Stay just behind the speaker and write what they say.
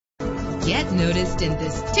Get noticed in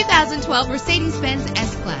this 2012 Mercedes-Benz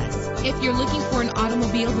S-Class. If you're looking for an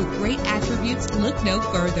automobile with great attributes, look no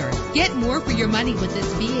further. Get more for your money with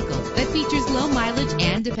this vehicle that features low mileage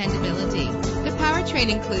and dependability. The powertrain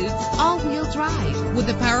includes all-wheel drive with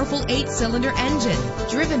a powerful 8-cylinder engine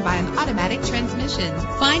driven by an automatic transmission.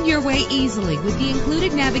 Find your way easily with the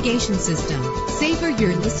included navigation system. Savor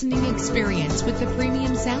your listening experience with the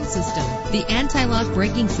premium sound system. The anti-lock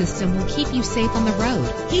braking system will keep you safe on the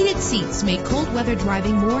road. Heated seats make cold weather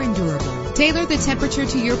driving more endurable. Tailor the temperature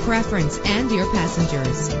to your preference and your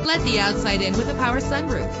passengers. Let the outside in with a power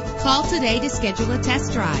sunroof. Call today to schedule a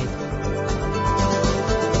test drive.